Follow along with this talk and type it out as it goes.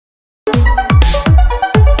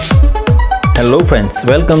Hello friends,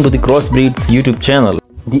 welcome to the Crossbreeds YouTube channel.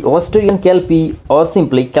 The Australian Kelpie, or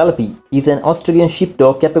simply Kelpie, is an Australian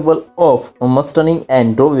sheepdog capable of mustering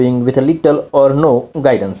and droving with a little or no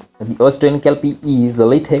guidance. The Australian Kelpie is a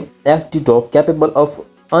lithe, active dog capable of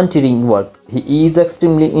untiring work. He is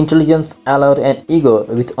extremely intelligent, alert and eager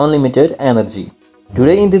with unlimited energy.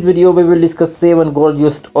 Today in this video we will discuss 7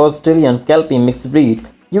 gorgeous Australian Kelpie mixed breed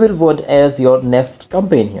you will want as your next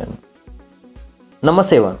companion. Number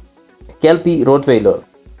 7. Kelpie Rottweiler.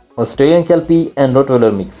 Australian Kelpie and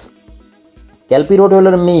Rottweiler mix. Kelpie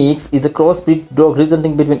Rottweiler mix is a crossbreed dog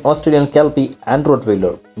resulting between Australian Kelpie and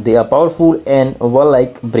Rottweiler. They are powerful and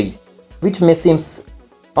warlike breed, which may seem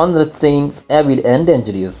unrestrained, evil and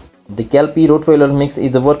dangerous. The Kelpie Rottweiler mix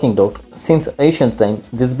is a working dog since ancient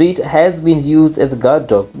times. This breed has been used as a guard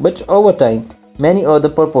dog, but over time many other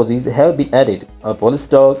purposes have been added: a police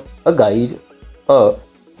dog, a guide, a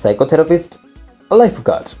psychotherapist, a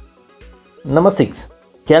lifeguard. Number 6.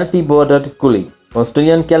 Kelpie Border Collie.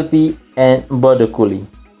 Australian Kelpie and Border Collie.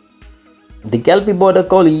 The Kelpie Border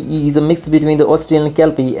Collie is a mix between the Australian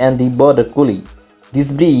Kelpie and the Border Collie.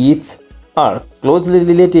 These breeds are closely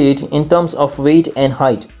related in terms of weight and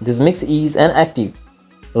height. This mix is an active,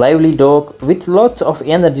 lively dog with lots of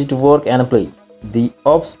energy to work and play. The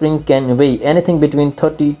offspring can weigh anything between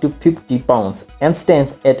 30 to 50 pounds and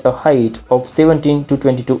stands at a height of 17 to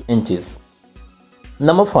 22 inches.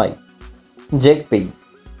 Number 5. Kelpie.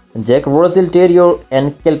 Jack Russell Terrier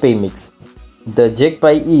and Kelpie mix. The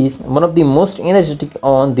Kelpie is one of the most energetic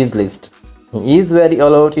on this list. He is very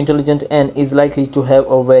alert, intelligent and is likely to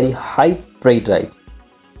have a very high prey drive.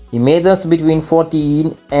 He measures between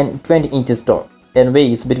 14 and 20 inches tall and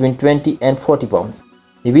weighs between 20 and 40 pounds.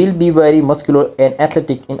 He will be very muscular and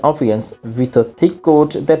athletic in appearance with a thick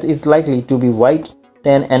coat that is likely to be white,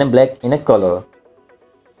 tan and black in color.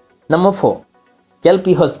 Number 4.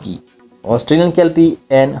 Kelpie Husky. Australian Kelpie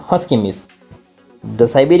and Husky mix. The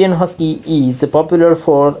Siberian Husky is popular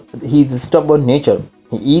for his stubborn nature.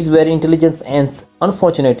 He is very intelligent and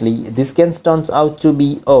unfortunately this can turn out to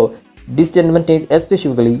be a disadvantage,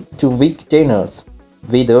 especially to weak trainers.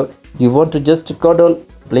 Whether you want to just cuddle,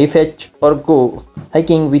 play fetch or go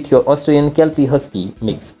hiking with your Australian Kelpie Husky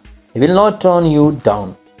mix, he will not turn you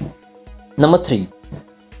down. Number 3.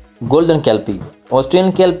 Golden Kelpie.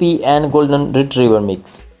 Australian Kelpie and Golden Retriever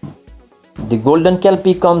mix. The Golden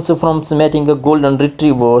Kelpie comes from mating a Golden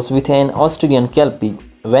Retrievers with an Australian Kelpie.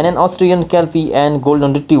 When an Australian Kelpie and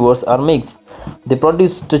Golden Retrievers are mixed, they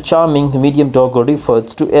produce the charming medium dog referred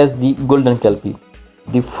to as the Golden Kelpie.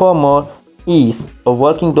 The former is a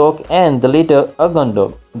working dog and the latter a gun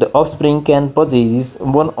dog. The offspring can possess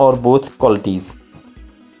one or both qualities.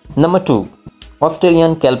 Number 2.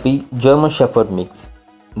 Australian Kelpie German Shepherd mix.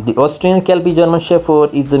 The Australian Kelpie German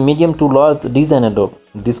Shepherd is a medium to large designer dog.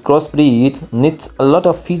 This crossbreed needs a lot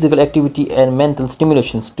of physical activity and mental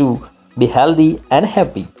stimulations to be healthy and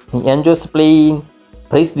happy. He enjoys playing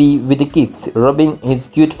frisbee with the kids, rubbing his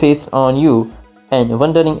cute face on you and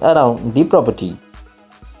wandering around the property.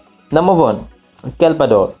 Number 1.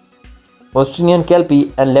 Kelpador. Australian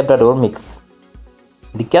Kelpie and Labrador mix.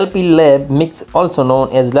 The Kelpie Lab mix, also known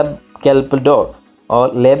as Lab Kelpador or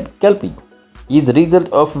Lab Kelpie, is the result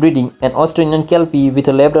of breeding an Australian Kelpie with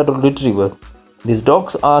a Labrador Retriever. These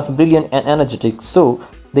dogs are brilliant and energetic, so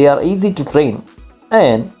they are easy to train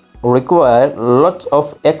and require lots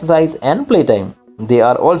of exercise and playtime. They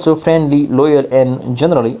are also friendly, loyal and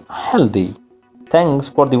generally healthy. Thanks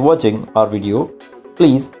for watching our video.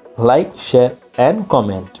 Please like, share and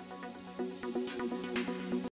comment.